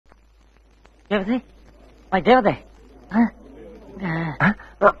தேவதை.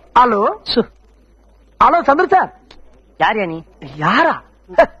 Hello hello சந்திர sir. யாரியா நீ? யாரா?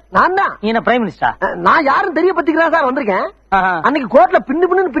 நான் தான். நீ என்ன பிரைம் மினிஸ்டரா? நான் யாரும் தெரிய பத்திக்கிறேன் சார் வந்திருக்கேன். அன்னைக்கு கோர்ட்ல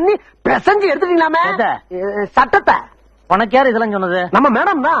பின்னு பிரசஞ்சு எடுத்துட்டீங்களாமே சட்டத்தை. உனக்கு யாரு இதெல்லாம் சொன்னது? நம்ம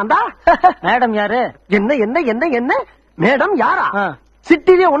மேடம் தான். அந்த மேடம் யாரு? என்ன என்ன என்ன என்ன மேடம் யாரா?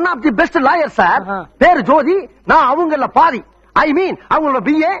 சிட்டிலே one of the best lawyer sir. பேரு ஜோதி. நான் அவங்கள பாதி. ஐ மீன் அவங்களோட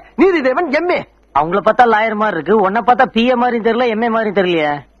பிஏ, நீதிதேவன் எம்ஏ. அவங்கள பார்த்தா லாயர் மாதிரி இருக்கு, உன்னை பார்த்தா பிஏ மாதிரி தெரியல, எம்ஏ மாதிரி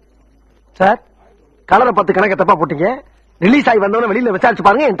தெரியலையே சார். கலரை 10 கணக்க தப்பா போட்டீங்க. ரிலீஸ் ஆகி வந்தவன வெளியில விசாரிச்சு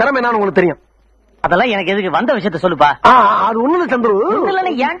பாருங்க. என் திறமை என்னன்னு உங்களுக்கு தெரியும். அதெல்லாம் எனக்கு எதுக்கு, வந்த விஷயத்த சொல்லுப்பா. அது ஒண்ணு சந்துரு.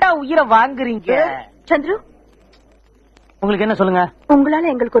 ஏன்டா உயிரை வாங்குறீங்க? சந்துரு, உங்களுக்கு என்ன சொல்லுங்க?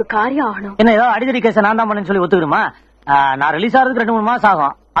 உங்களால எங்களுக்கு ஒரு காரியம் ஆகணும். என்ன ஏதோ அடிதடி கேஸ நான் தான் பண்ணேன்னு சொல்லி ஒத்துக்கணுமா? நான் ரிலீஸ் ஆகிறதுக்கு 2-3 மாசம்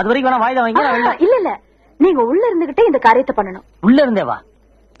ஆகும். அது வரைக்கும் வேணா வாய்தா வாங்கி. இல்ல இல்ல, நீங்க உள்ள இருந்துகிட்டே இந்த காரியத்தை பண்ணணும். உள்ள இருந்தேவா?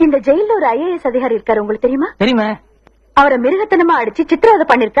 இந்த ஜெயில ஒரு ஐஏஎஸ் அதிகாரி இருக்காரு, உங்களுக்கு தெரியுமா? தெரியுமே. அவரை மிருகத்தனமா அடிச்சு சித்திரவதை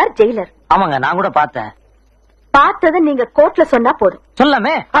பண்ணிருக்கார் ஜெயிலர். ஆமாங்க, நான் கூட பார்த்தேன். பார்த்தத நீங்க கோர்ட்ல சொன்னா போதும்.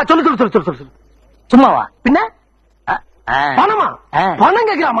 சொல்லாமே. சொல்லு சொல்லு சொல்லு சொல்லு சொல்லு. சும்மாவா? பின்ன பணமா? பணம்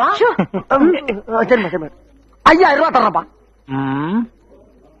கேட்கலாமா? சரி சரி, 5000 ரூபாய் தர்றப்பா.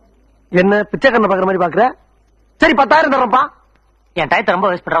 என்ன பிச்சைக்காரனை பாக்குற மாதிரி பாக்குற? சரி 10,000 தர்றப்பா. என் டயத்தை ரொம்ப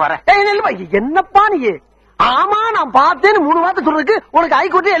வேஸ்ட் பண்ற. வர என்னப்பா நீ? ஆமா நான் பார்த்தேன்னு 3 வார்த்தை சொல்றதுக்கு உனக்கு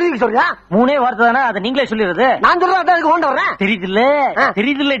ஹைகோர்ட்ல எழுதி சொல்றியா? 3 வார்த்தை தானே, அதை நீங்களே சொல்லிடுறது. நான் சொல்றேன் கொண்டு வரேன். தெரியுதுல்ல?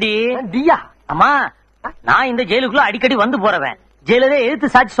 தெரியுதுல்லடி டியா? ஆமா, நான் இந்த ஜெயிலுக்குள்ள அடிக்கடி வந்து போறவன். ஜெயிலரே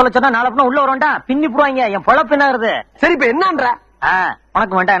எதிர்த்து சாட்சி சொல்ல சொன்னா நாளை உள்ள வரண்டா பின்னி போடுவாங்க. என் பொழப்பு என்ன ஆகுது? சரி இப்ப என்னன்ற?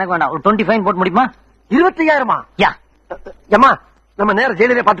 உனக்கு வேண்டாம் எனக்கு வேண்டாம். ஒரு 20 ஃபைன் போட்டு முடியுமா? 25,000? யா ஏமா, நம்ம நேரம்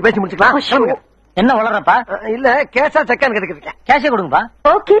ஜெயிலே பார்த்து பேசி முடிச்சுக்கலாம். என்ன வளர்றப்பா? இல்ல கேஷா செக்கான்னு கேட்டுக்கிட்டு. கேஷே கொடுங்கப்பா.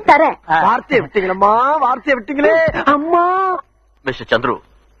 ஓகே தரேன். வார்த்தையை விட்டீங்களம்மா, வார்த்தையை விட்டீங்களே அம்மா. மிஸ்டர் சந்துரு,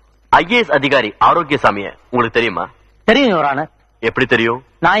 ஐஏஎஸ் அதிகாரி ஆரோக்கியசாமிய உங்களுக்கு தெரியுமா? தெரியும் யுவர். எப்படி தெரியும்?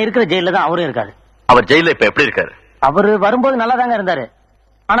 நான் இருக்கிற ஜெயில தான் அவரும் இருக்காரு. அவர் ஜெயில இப்ப எப்படி இருக்காரு? அவரு வரும்போது நல்லா தாங்க இருந்தாரு.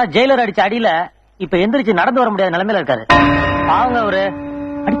 ஆனா ஜெயிலர் அடிச்ச அடியில இப்ப எந்திரிச்சு நடந்து வர முடியாத நிலைமையில இருக்காரு. அவங்க அவரு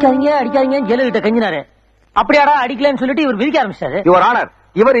அடிக்காதீங்க அடிக்காதீங்க ஜெயிலர் கிட்ட கெஞ்சினாரு. அப்படியாடா அடிக்கலன்னு சொல்லிட்டு இவர் விதிக்க ஆரம்பிச்சாரு. யுவர் ஆனர்,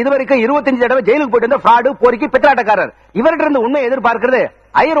 இவர் இதுவரைக்கும் 25 தடவை ஜெயிலுக்கு போயிட்டு இருந்த ஃப்ராடு, போரிக்கி, பித்தலாட்டக்காரர். இவர்கிட்ட இருந்து உண்மை எதிர்பார்க்கிறது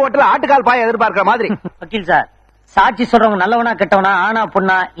ஐயர் ஹோட்டல் ஆட்டுக்கால் பாய எதிர்பார்க்கிற மாதிரி. வக்கீல் சார், சாட்சி சொல்றவங்க நல்லவனா கெட்டவனா, ஆனா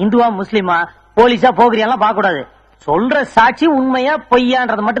பொண்ணா, இந்துவா முஸ்லிமா, போலீஸா போகிறியெல்லாம் பார்க்க கூடாது. சொல்ற சாட்சி உண்மையா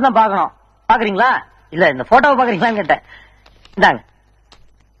பொய்யான்றத மட்டும் தான் பாக்கணும். பாக்குறீங்களா? இல்ல இந்த போட்டோவை பாக்குறீங்களான்னு கேட்டேன். இந்தாங்க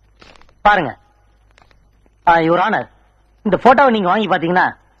பாருங்க. யுவர் ஆனர், இந்த போட்டோவை நீங்க வாங்கி பாத்தீங்கன்னா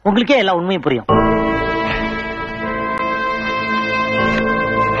உங்களுக்கே எல்லா உண்மையும் புரியும்.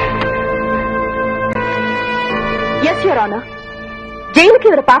 எஸ் யுவர் ஆனர், ஜெயிலுக்கு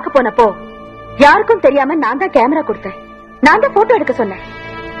இவரை பார்க்க போனப்போ யாருக்கும் தெரியாம நான் தான் கேமரா கொடுத்தேன். நான் தான் போட்டோ எடுக்க சொன்னேன்.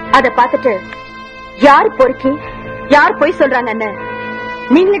 அத பார்த்துட்டு யார் பொறுக்கி யார் பொய் சொல்றாங்கன்னு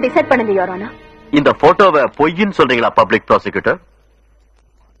நீங்களே டிசைட் பண்ணுங்க யுவர் ஆனர். இந்த போட்டோவை பொய்ன்னு சொல்றீங்களா பப்ளிக் ப்ராசிக்யூட்டர்?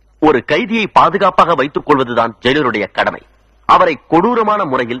 ஒரு கைதியை பாதுகாப்பாக வைத்துக் கொள்வதுதான் ஜெயிலருடைய கடமை. அவரை கொடூரமான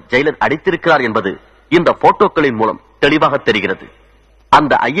முறையில் ஜெயிலர் அடித்திருக்கிறார் என்பது இந்த போட்டோக்களின் மூலம் தெளிவாக தெரிகிறது.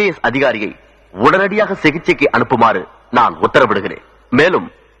 அந்த ஐஏஎஸ் அதிகாரியை உடனடியாக சிகிச்சைக்கு அனுப்புமாறு நான் உத்தரவிடுகிறேன். மேலும்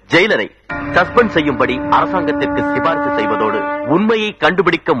ஜெயிலரை சஸ்பெண்ட் செய்யும்படி அரசாங்கத்திற்கு சிபாரிசு செய்வதோடு உண்மையை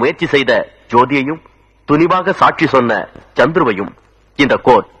கண்டுபிடிக்க முயற்சி செய்த ஜோதியையும் துணிவாக சாட்சி சொன்ன சந்துருவையும் இந்த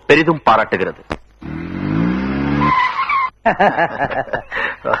கோர்ட் பெரிதும் பாராட்டுகிறது.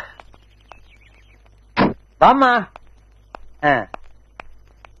 வாமா,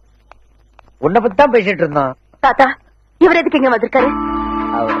 உன்னை பத்தி தான் பேசிட்டு இருந்தோம். தாத்தா, இவர் எதுக்கு இங்க வந்திருக்காரு?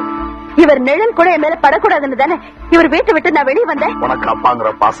 இவர் நிழல் கூட என் மேல படக்கூடாதுன்னு தானே இவர் வீட்டை விட்டு நான் வெளியே வந்தேன். உனக்கு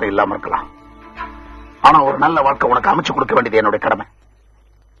அப்பாங்கிற பாசம் இல்லாம இருக்கலாம், ஆனா ஒரு நல்ல வாழ்க்கை உனக்கு அமைச்சு கொடுக்க வேண்டியது என்னுடைய கடமை.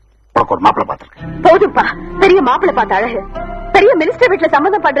 உனக்கு ஒரு மாப்பிள்ளை பார்த்திருக்கேன். போதும்பா, பெரிய மாப்பிள்ளை பார்த்த அழகு. பெரிய மினிஸ்டர் வீட்டுல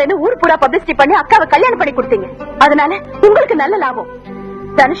சம்மதம் பண்றேன்னு ஊர் பூரா பப்ளிசிட்டி பண்ணி அக்காவை கல்யாணம் பண்ணி கொடுத்தீங்க. அதனால உங்களுக்கு நல்ல லாபம்.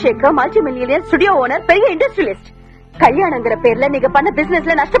 Dhanushekar multi million studio owner, பெரிய இண்டஸ்ட்ரியலிஸ்ட். கல்யாணங்கிற பேர்ல நீங்க பண்ண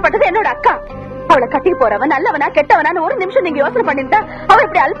பிசினஸ்ல நஷ்டப்பட்டது என்னோட அக்கா. அவளை கட்டி போறவன் நல்லவனா கெட்டவனான்னு ஒரு நிமிஷம் நீங்க யோசனை பண்ணிருந்தா அவ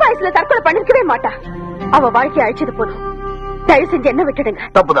இப்படி அல்பாயுசுல தற்கொலை பண்ணிருக்கவே மாட்டா. அவ வாழ்க்கையை அழிச்சது போதும். தயவு செஞ்சு என்ன விட்டுடுங்க.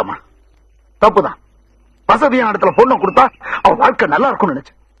 தப்புதாம்மா, தப்புதான். வசதியான இடத்துல பொண்ணு கொடுத்தா அவ வாழ்க்கை நல்லா இருக்கும்னு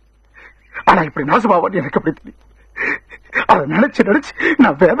நினைச்சு, ஆனா இப்படி நாசமாவான்னு எனக்கு எப்படி தெரியும்? அதை நினைச்சு நினைச்சு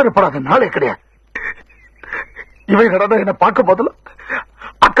நான் வேதனைப்படாத நாளே கிடையாது. இவை நடந்த என்ன பார்க்க போதில்ல,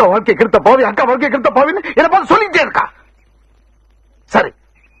 அக்கா வாழ்க்கை கிருத்த பாவி, அக்கா வாழ்க்கை கிருத்த பாவின்னு என்ன பார்த்து சொல்லிட்டே இருக்கா. சரி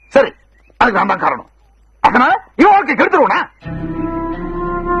சரி, அதுக்கு நான் தான் காரணம். அதனால இவன் வாழ்க்கை கெடுத்துருவனா?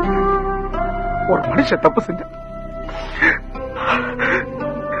 ஒரு மனுஷன் தப்பு செஞ்ச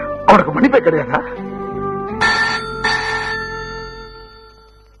அவனுக்கு மன்னிப்பே கிடையாதா?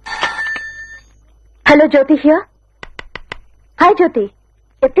 Hello Jothi here. ஹாய் ஜோதி,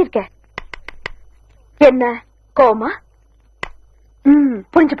 எப்படி இருக்க? என்ன கோமா?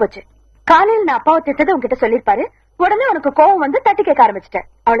 புரிஞ்சு போச்சு. காலையில் நான் அப்பாவை திட்டதை உங்ககிட்ட சொல்லிருப்பாரு. உடனே உனக்கு கோவம் வந்து தட்டி கேட்க ஆரம்பிச்சிட்டேன்,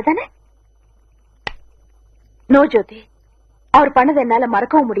 அவ்வளவுதானே? நோ ஜோதி, அவர் பண்ணதை என்னால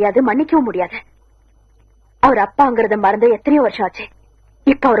மறக்கவும் முடியாது, மன்னிக்கவும் முடியாது. அவர் அப்பாங்கிறத மறந்து எத்தனையோ வருஷம் ஆச்சு.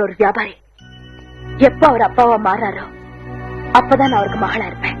 இப்ப அவர் ஒரு வியாபாரி. எப்ப அவர் அப்பாவா மாறாரோ அப்பதான் நான் அவருக்கு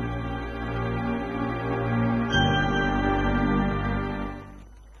மகளா இருப்பேன்.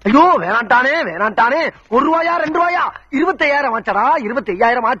 ஐயோ வேணாண்டானே வேணாண்டானே. 1 ரூபாயா 2 ரூபாயா 25,000 ஆச்சடா.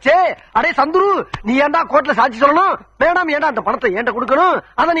 25,000 ஆச்சே. அடே சந்துரு, நீ ஏன்டா கோர்ட்ல சாட்சி சொல்லணும்? வேணாம், ஏன்டா அந்த பணத்தை ஏன்ட கொடுக்கணும்?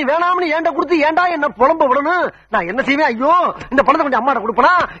 அத நீ வேணாம்னு ஏன்ட கொடுத்து ஏன்டா என்ன புலம்ப விடணும்? நான் என்ன செய்வேன்? ஐயோ, இந்த பணத்தை கொஞ்சம் அம்மாட்ட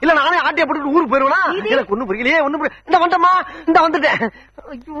கொடுப்பனா இல்ல நானே ஆட்டிய போட்டு ஊருக்கு போயிருவேனா? எனக்கு ஒண்ணும் புரியலையே, ஒண்ணும் இந்த வந்தம்மா, இந்த வந்துட்டேன்.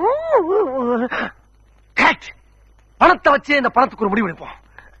 ஐயோ, பணத்தை வச்சு இந்த பணத்துக்கு ஒரு முடிவு எடுப்போம்.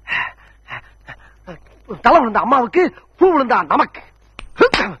 தலை விழுந்த அம்மாவுக்கு பூ விழுந்தா நமக்கு.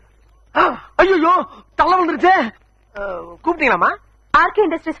 ஐயோ, தலை வந்துருச்சே. கூப்பிட்டீங்களாமா? ஆர்கே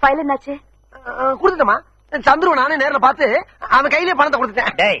இண்டஸ்ட்ரீஸ் ஃபைல் என்னாச்சு? கொடுத்துட்டமா. சந்துரு நானே நேர்ல பார்த்து அவன் கையிலே பணத்தை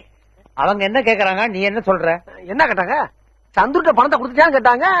கொடுத்துட்டேன். டேய், அவங்க என்ன கேக்குறாங்க, நீ என்ன சொல்ற? என்ன கேட்டாங்க? சந்துருட்ட பணத்தை கொடுத்துட்டான்னு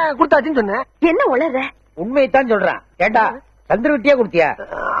கேட்டாங்க. கொடுத்தாச்சுன்னு சொன்னேன். என்ன உளற? உண்மையைத்தான் சொல்றான். ஏண்டா சந்துரு விட்டியா கொடுத்தியா?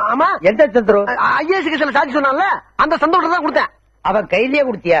 ஆமா. எந்த சந்துரு? ஐஏஎஸ் கேஸ்ல சாட்சி சொன்னால அந்த சந்தோஷம் தான் கொடுத்தேன். அவன் கையிலேயே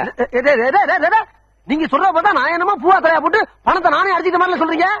கொடுத்தியா? நீங்க சொல்ற பார்த்தா நான் என்னமா பூவா தலையா போட்டு பணத்தை நானே அடிச்சிட்ட மாதிரி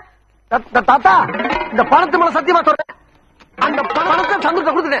சொல்றீங்க. தாத்தா, இந்த பணத்து மேல சத்தியமா சொல்றேன், அந்த பணத்தை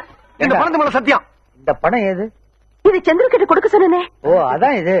சந்துருட்ட கொடுத்துட்டேன். இந்த பணத்து மேல சத்தியம். இந்த பணம் ஏது? இது சந்திர கிட்ட கொடுக்க சொன்னே. ஓ,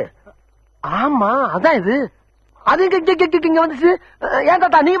 அதான் இது. ஆமா, அதான் இது. அது இங்க வந்துச்சு. ஏன்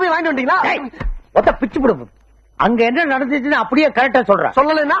தாத்தா நீங்க போய் வாங்கிட்டு வந்தீங்களா? ஒத்த பிச்சு போடு. அங்க என்ன நடந்துச்சுன்னு அப்படியே கரெக்டா சொல்றேன்.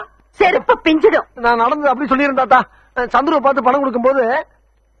 சொல்லலைன்னா செருப்பு பிஞ்சிடும். நான் நடந்தது அப்படி சொல்லியிருந்தேன் தாத்தா. சந்துருவை பார்த்து பணம் கொடுக்கும் போது,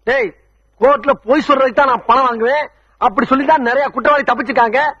 டேய் கோர்ட்ல போய் சொல்றதுக்கு தான் நான் பணம் வாங்குவேன் அப்படி சொல்லிதான் நிறைய குற்றவாளி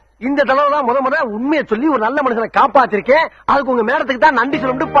தப்பிச்சுக்காங்க. இந்த தடவை தான் முத உண்மையை சொல்லி ஒரு நல்ல மனுஷனை காப்பாத்திருக்கேன். அதுக்கு உங்க மேடத்துக்கு தான் நன்றி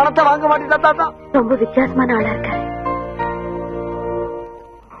சொல்லிட்டு பணத்தை வாங்க மாட்டேன் தாத்தா. ரொம்ப வித்தியாசமான ஆளா இருக்காரு.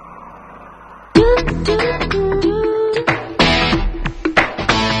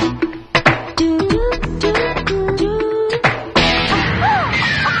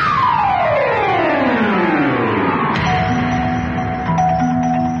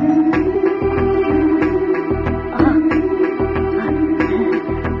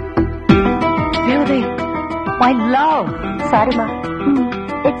 My love. Sorry, ma.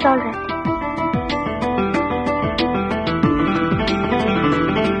 It's all right.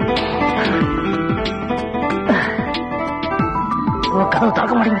 கதவு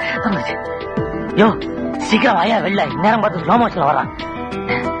திறக்க மாட்டேங்குது. யோ, சீக்கிரம் வாயா வெளில. நேரம் பார்த்து ஸ்லோ மோஷன்ல வரான்.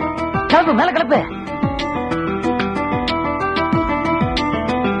 கிளப்பு, மேல கிளப்பு.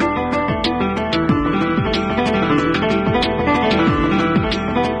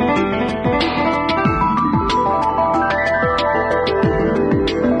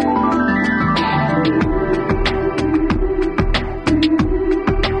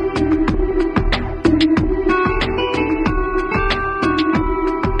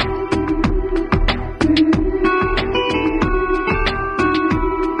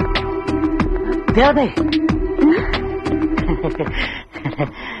 தேவதை,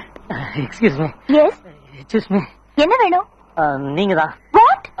 excuse me. S, excuse me. என்ன வேணும்? நீங்க தான்.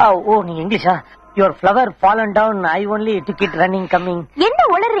 வாட்? ஓ, நீங்க இங்கிலீஷா? Your flower fallen down, I only took it running coming. என்ன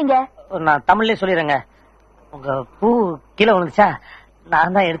உளறீங்க? நான் தமிழ்லயே சொல்லிடுறேங்க. உங்க பூ கீழே விழுந்துச்சா,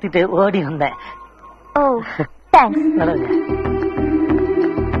 நான் தான் எடுத்துட்டு ஓடி வந்தேன். ஓ, தேங்க்ஸ். நல்லது.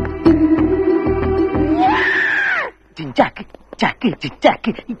 ஜிஞ்சாக்கு ஜாக்கு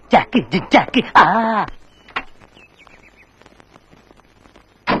ஜிஞ்சாக்கு ஜாக்கு ஜிஞ்சாக்கு.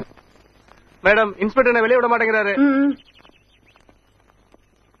 மேடம், இன்ஸ்பெக்டர் வெளியே விட மாட்டேங்கிறாரு.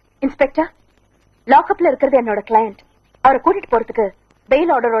 இன்ஸ்பெக்டர், லாக்அப்ல இருக்கிறது என்னோட கிளையண்ட். அவரை கூட்டிட்டு போறதுக்கு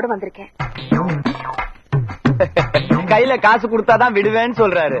பெயில் ஆர்டரோட வந்திருக்கேன். கையில காசு கொடுத்தாதான் விடுவேன்னு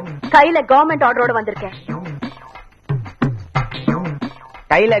சொல்றாரு. கையில கவர்மெண்ட் ஆர்டரோட வந்திருக்கேன்.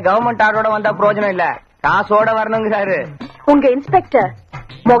 கையில கவர்மெண்ட் ஆர்டரோட வந்தா பிரயோஜனம் இல்ல, காசோட வரணுங்கிறாரு. உங்க இன்ஸ்பெக்டர்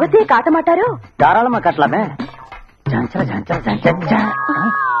முகத்தையே காட்ட மாட்டாரோ? தாராளமா காட்டலாமே.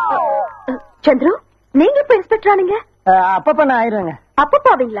 சந்துரு, நீங்க இப்ப இன்ஸ்பெக்டர் ஆனீங்க? அப்பப்ப நான் ஆயிருவேங்க.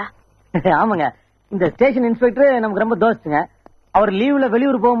 அப்பப்பாவீங்களா? ஆமாங்க. இந்த ஸ்டேஷன் இன்ஸ்பெக்டர் நமக்கு ரொம்ப தோஸ்துங்க. அவர் லீவ்ல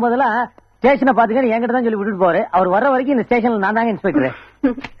வெளியூர் போகும்போதெல்லாம் ஸ்டேஷனை பாத்துக்க என்கிட்ட தான் சொல்லி விட்டுட்டு போவாரு. அவர் வர்ற வரைக்கும் இந்த ஸ்டேஷன்ல நான் தாங்க இன்ஸ்பெக்டர்.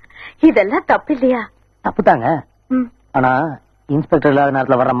 இதெல்லாம் தப்பு இல்லையா? தப்பு தாங்க. ஆனா இன்ஸ்பெக்டர் இல்லாத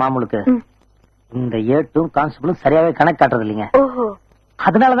நேரத்துல வர்ற மாமூலுக்கு இந்த ஏட்டும் கான்ஸ்டபிளும் சரியாவே கணக்கு காட்டுறது இல்லைங்க. ஓஹோ,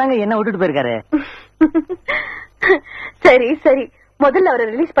 அதனாலதாங்க என்ன விட்டுட்டு போயிருக்காரு. சரி சரி, முதல்ல அவரை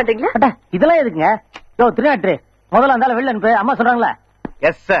ரிலீஸ் பண்றீங்களா? இதெல்லாம் எதுக்குங்க? திருநாட்டு முதல்ல இருந்தாலும் வெளில அனுப்பு, அம்மா சொல்றாங்களா?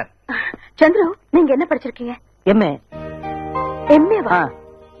 Yes sir. சந்துரு, நீங்க என்ன படிச்சிருக்கீங்க? எம்ஏ. எம்ஏவா?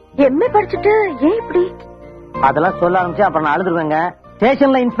 எம்ஏ படிச்சுட்டு ஏன் இப்படி? அதெல்லாம் சொல்ல ஆரம்பிச்சு அப்புறம் நான் அழுதுருவேங்க.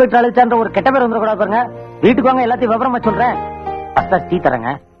 ஸ்டேஷன்ல இன்ஸ்பெக்டர் அழுத்தான்ற ஒரு கெட்ட பேர் வந்துட கூடாது பாருங்க. வீட்டுக்கு வாங்க, எல்லாத்தையும் விவரமா சொல்றேன். டீ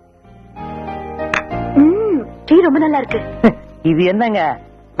தரங்க. டீ ரொம்ப நல்லா இருக்கு. இது என்னங்க,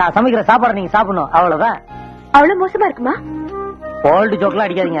 நான் சமைக்கிற சாப்பாடு நீங்க சாப்பிடணும், அவ்வளவுதான். அவ்வளவு மோசமா இருக்குமா? கோல்டு ஜோக்லாம்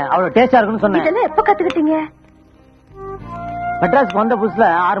அடிக்காதீங்க, அவ்வளவு டேஸ்டா இருக்குன்னு சொன்னேன். இதெல்லாம் எப்ப கத்துக்கிட்டீங்க? மெட்ராஸ்க்கு வந்த புதுசுல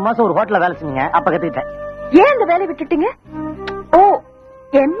 6 மாசம் ஒரு ஹோட்டல்ல வேலை செஞ்சீங்க, அப்ப கத்துக்கிட்டேன். ஏன் அந்த வேலையை விட்டுட்டீங்க? ஓ,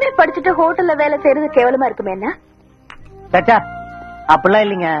 எம்ஏ படிச்சுட்டு ஹோட்டல்ல வேலை செய்யறது கேவலமா இருக்குமே என்ன? சச்சா, அப்படிலாம்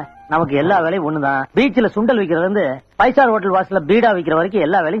இல்லைங்க. நமக்கு எல்லா வேலையும் ஒண்ணுதான். பீச்ல சுண்டல் விக்கிறதுல இருந்து 5 ஸ்டார் ஹோட்டல் வாசல்ல பீடா விக்கிற வரைக்கும்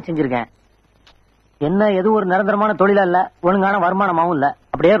எல்லா வேலையும் செஞ்சிருக்கேன். என்ன எதுவும் ஒரு நிரந்தரமான தொழிலா இல்ல, ஒழுங்கான வருமானமாவும் இல்ல.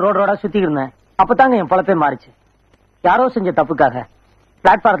 அப்படியே ரோடா சுத்தி இருந்தேன். அப்பதாங்க என் பொழப்பே மாறிச்சு. யாரோ செஞ்ச தப்புக்காக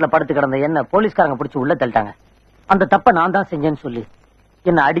பிளாட்பாரத்துல படுத்து கிடந்த என்ன போலீஸ்காரங்க பிடிச்சு உள்ள தள்ளிட்டாங்க. அந்த தப்ப நான் தான் செஞ்சேன்னு சொல்லி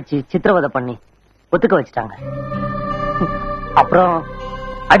என்ன அடிச்சு சித்திரவதை பண்ணி ஒத்துக்க வச்சுட்டாங்க. அப்புறம்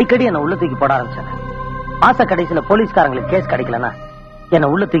அடிக்கடி என்ன உள்ள தூக்கி போட ஆரம்பிச்சாங்க. மாச கடைசியில போலீஸ்காரங்களுக்கு கேஸ் கிடைக்கலன்னா என்ன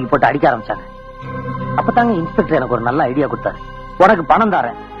உள்ள தூக்கி போட்டு அடிக்க ஆரம்பிச்சாங்க. அப்பதாங்க இன்ஸ்பெக்டர் எனக்கு ஒரு நல்ல ஐடியா கொடுத்தாரு. உனக்கு பணம்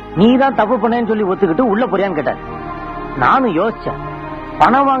தாரேன், நீ தான் தப்பு பண்ணேன்னு சொல்லி ஒத்துக்கிட்டு உள்ள போறியான்னு கேட்டாரு. நானும் யோசிச்சேன்,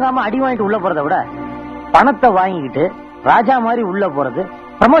 பணம் வாங்காம அடி வாங்கிட்டு உள்ள போறதை விட பணத்தை வாங்கிக்கிட்டு ராஜா மாதிரி உள்ள போறது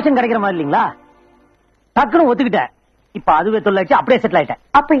ப்ரமோஷன் கிடைக்கிற மாதிரி இல்லீங்களா? டக்குன்னு ஒத்துக்கிட்டேன். இப்ப அதுவே தொல்லாச்சு, அப்படியே செட்டில் ஆயிட்டேன்.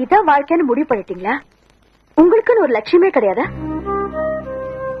 அப்ப இதான் வாழ்க்கைன்னு முடிவு பண்ணிட்டீங்களா? உங்களுக்குன்னு ஒரு லட்சியமே கிடையாதா?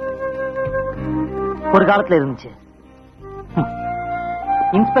 ஒரு காலத்துல இருந்துச்சு.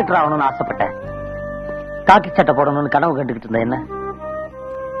 இன்ஸ்பெக்டர் ஆகணும்னு ஆசைப்பட்டேன். காக்கி சட்டை போடணும்னு கனவு கண்டுகிட்டு இருந்த என்ன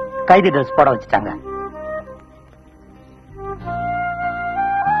கைதி ட்ரெஸ் போட வச்சுட்டாங்க.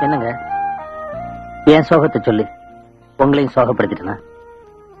 என்னங்க, என் சோகத்தை சொல்லி உங்களையும் சோகப்படுத்திட்டேனா?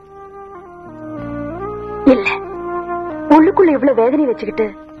 இல்ல, உள்ளுக்குள்ள இவ்வளவு வேதனை வச்சுக்கிட்டு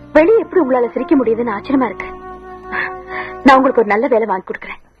வெளியே எப்படி உங்களால சிரிக்க முடியுதுன்னு ஆச்சரியமா இருக்கு. நான் உங்களுக்கு ஒரு நல்ல வேலை வாங்கி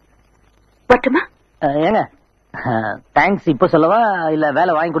கொடுக்கறேன். வரட்டுமா? ஏங்க, தேங்க்ஸ் இப்ப சொல்லவா இல்ல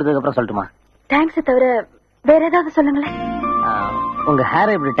வேலை வாங்கி கொடுத்ததுக்கு அப்புறம் சொல்லட்டுமா? தேங்க்ஸ் தவிர வேற ஏதாவது சொல்லுங்களேன். உங்க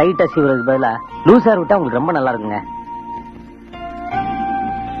ஹேரை இப்படி டைட்டா சீவுறதுக்கு பதிலா லூஸ் ஹேர் விட்டா உங்களுக்கு ரொம்ப நல்லா இருக்குங்க.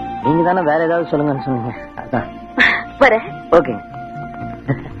 நீங்க தானே வேற ஏதாவது சொல்லுங்கன்னு சொன்னீங்க, அதான். வர. ஓகே.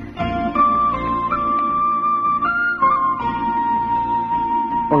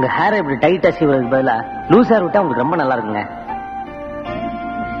 உங்க ஹேரை இப்படி டைட்டா சீவுறதுக்கு பதிலா லூஸ் ஹேர் விட்டா உங்களுக்கு ரொம்ப நல்லா இருக்குங்க.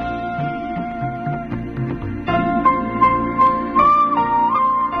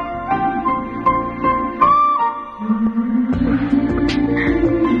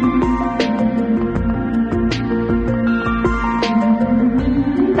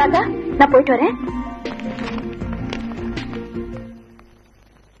 நான் போயிட்டு வரேன்.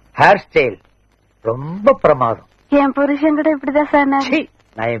 ஹேர் ஸ்டைல் ரொம்ப பிரமாதம். என் புருஷன் கூட இப்படிதான் சார்.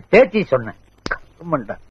 நான் என் பேச்சு சொன்னேன்.